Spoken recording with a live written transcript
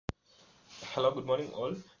Hello, good morning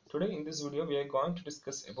all. Today in this video we are going to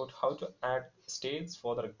discuss about how to add states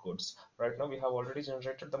for the records. Right now we have already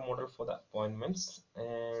generated the model for the appointments,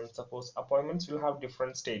 and suppose appointments will have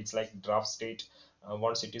different states like draft state.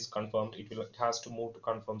 Once it is confirmed, it has to move to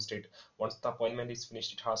confirm state. Once the appointment is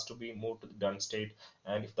finished, it has to be moved to the done state,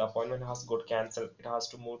 and if the appointment has got cancelled, it has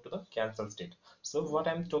to move to the cancel state. So what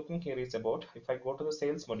I'm talking here is about, if I go to the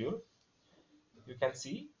sales module, you can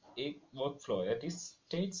see a workflow that is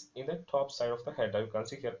states in the top side of the header. You can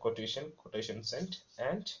see here quotation sent,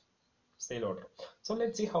 and sale order. So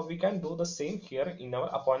let's see how we can do the same here in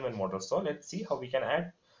our appointment model. So let's see how we can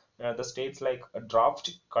add the states like a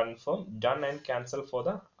draft, confirm, done, and cancel for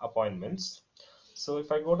the appointments. So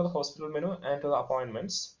if I go to the hospital menu and to the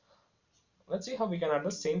appointments, let's see how we can add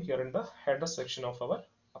the same here in the header section of our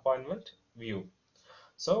appointment view.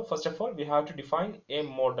 So first of all, we have to define a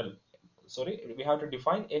model. Sorry, we have to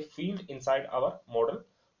define a field inside our model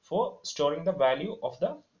for storing the value of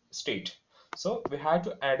the state. So we have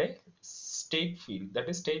to add a state field, that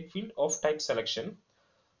is state field of type selection.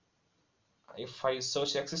 If I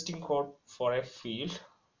search existing code for a field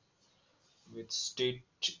with state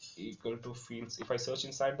equal to fields, if I search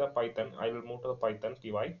inside the Python, I will move to the Python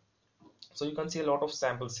py. So you can see a lot of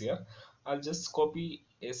samples here. I'll just copy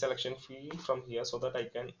a selection field from here so that I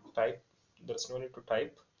can type. There's no need to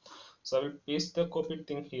type. So I will paste the copied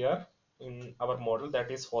thing here in our model, that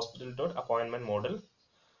is hospital.appointment model,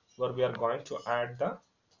 where we are going to add the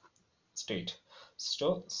state.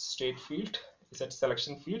 So state field is a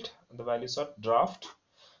selection field, and the values are draft.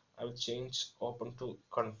 I will change open to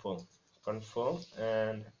confirm,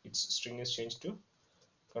 and its string is changed to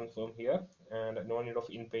confirm here, and no need of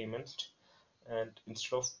in payment, and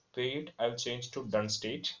instead of paid I'll change to done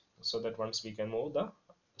state, so that once we can move the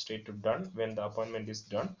state to done when the appointment is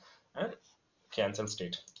done, and cancel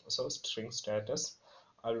state. So string status,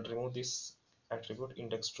 I will remove this attribute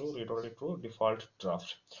index true, read only true, default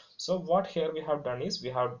draft. So what here we have done is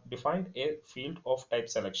we have defined a field of type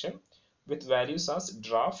selection with values as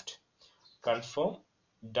draft, confirm,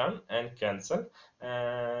 done, and cancel,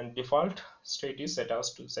 and default state is set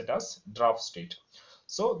as draft state.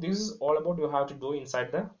 So this is all about you have to do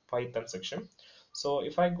inside the Python section. So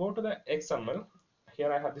if I go to the XML,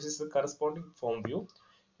 here I have, this is the corresponding form view.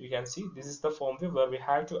 You can see this is the form view where we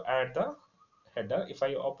have to add the header. If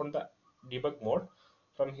I open the debug mode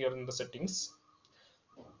from here in the settings,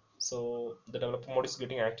 so the developer mode is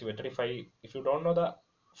getting activated. If you don't know the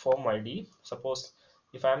form ID, suppose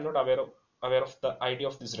if I am not aware of the ID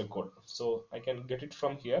of this record, so I can get it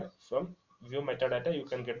from here. From view metadata you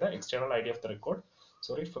can get the external ID of the record.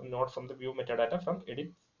 Sorry, from not from the view metadata, from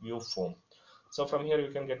edit view form. So from here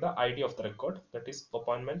you can get the ID of the record, that is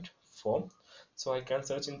appointment form. So I can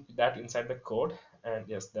search in that inside the code, and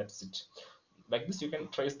yes, that's it. Like this you can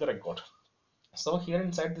trace the record. So here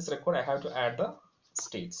inside this record I have to add the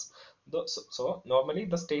states. So normally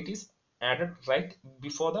the state is added right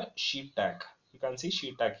before the sheet tag. You can see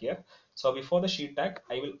sheet tag here. So before the sheet tag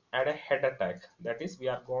I will add a header tag, that is we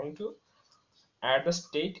are going to add the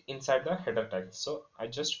state inside the header tag. So I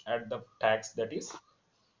just add the tags, that is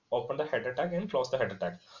open the header tag and close the header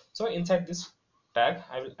tag. So inside this tag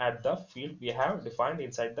I will add the field we have defined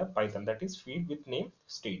inside the Python, that is field with name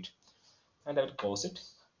state, and I will close it.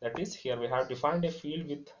 That is, here we have defined a field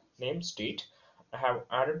with name state. I have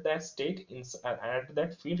added that added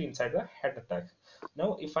that field inside the header tag.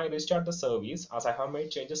 Now if I restart the service, as I have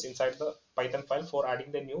made changes inside the Python file for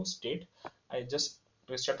adding the new state, I just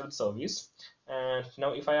restarted the service. And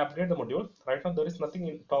now if I upgrade the module, right now there is nothing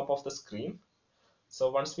in top of the screen. So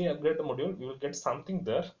once we upgrade the module, we will get something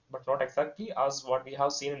there, but not exactly as what we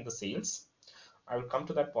have seen in the sales. I will come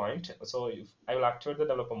to that point. So if I will activate the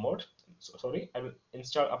developer mode, so sorry, I will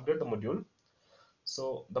upgrade the module.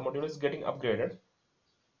 So the module is getting upgraded.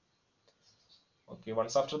 Okay,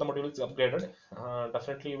 once after the module is upgraded,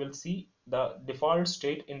 definitely you will see the default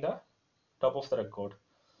state in the top of the record.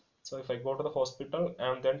 So if I go to the hospital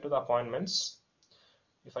and then to the appointments,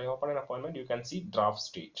 if I open an appointment, you can see draft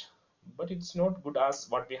state, but it's not good as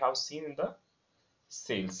what we have seen in the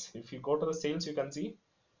sales. If you go to the sales, you can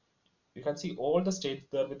see all the states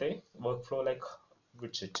there with a workflow like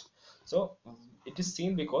widget. So it is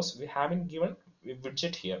seen because we haven't given a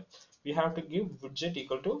widget here. We have to give widget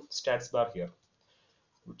equal to status bar here.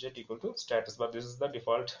 Widget equal to status bar. This is the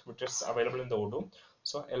default widgets available in the Odoo.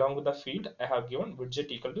 So along with the field, I have given widget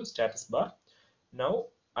equal to status bar. Now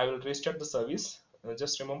I will restart the service.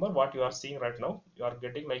 Just remember what you are seeing right now. You are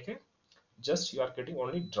getting like a you are getting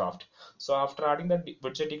only draft. So after adding the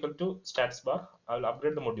widget equal to status bar, I will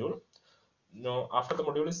upgrade the module. Now after the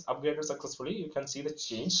module is upgraded successfully, you can see the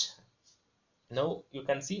change. Now you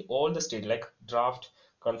can see all the state like draft,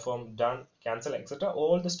 confirm, done, cancel, etc.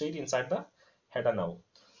 All the state inside the header now.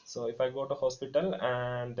 So if I go to hospital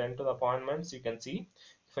and then to the appointments, you can see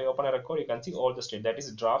if I open a record, you can see all the state that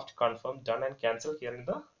is draft, confirm, done, and cancel here in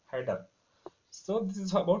the header. So this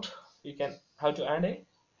is about you can how to add a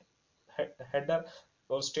header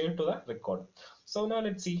or state to the record. So now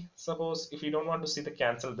let's see. Suppose if you don't want to see the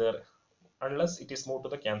cancel there, unless it is moved to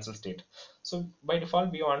the cancel state. So by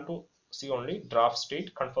default, we want to see only draft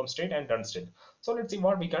state, confirm state, and done state. So let's see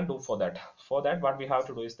what we can do for that. For that, what we have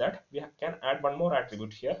to do is that we can add one more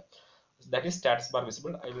attribute here. That is status bar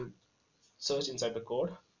visible. I will search inside the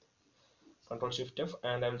code, Control Shift F,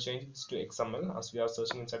 and I will change this to XML. As we are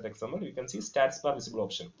searching inside the XML, you can see status bar visible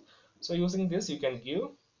option. So using this you can give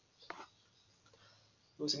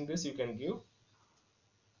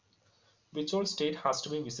which all state has to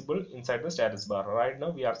be visible inside the status bar. Right now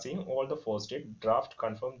we are seeing all the four state: draft,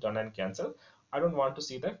 confirm, done, and cancel. I don't want to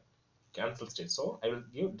see the cancel state, so I will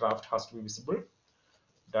give draft has to be visible,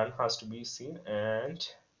 done has to be seen, and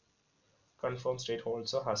confirm state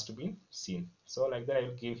also has to be seen. So like that I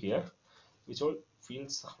will give here which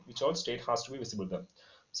all state has to be visible there.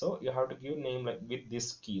 So you have to give name like with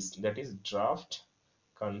these keys, that is draft,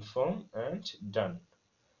 confirm, and done.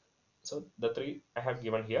 So the three I have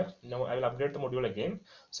given here. Now I will upgrade the module again.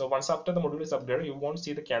 So once after the module is upgraded, you won't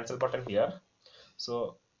see the cancel button here.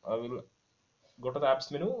 So I will go to the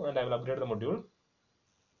apps menu and I will upgrade the module.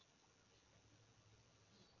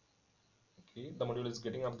 Okay, the module is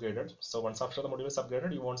getting upgraded. So once after the module is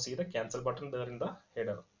upgraded, you won't see the cancel button there in the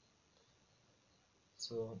header.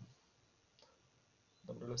 So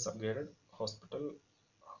the module is upgraded, hospital,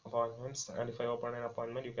 appointments, and if I open an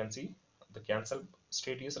appointment, you can see the cancel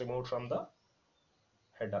state is removed from the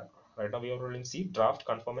header. Right now we are only see draft,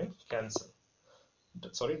 confirm, and cancel.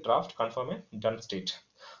 Sorry, draft, confirm, and done state.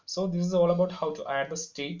 So this is all about how to add the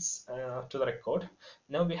states to the record.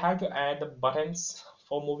 Now we have to add the buttons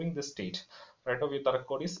for moving the state. Right now with the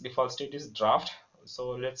record is default state is draft,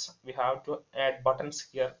 so we have to add buttons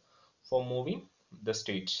here for moving the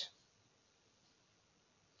state,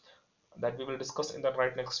 that we will discuss in the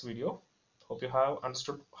right next video. Hope you have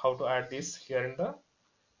understood how to add this here in the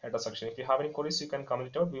header section. If you have any queries, you can comment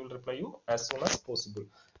it out. We will reply you as soon as possible.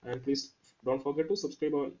 And please don't forget to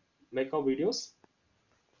subscribe or like our videos.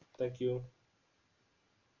 Thank you.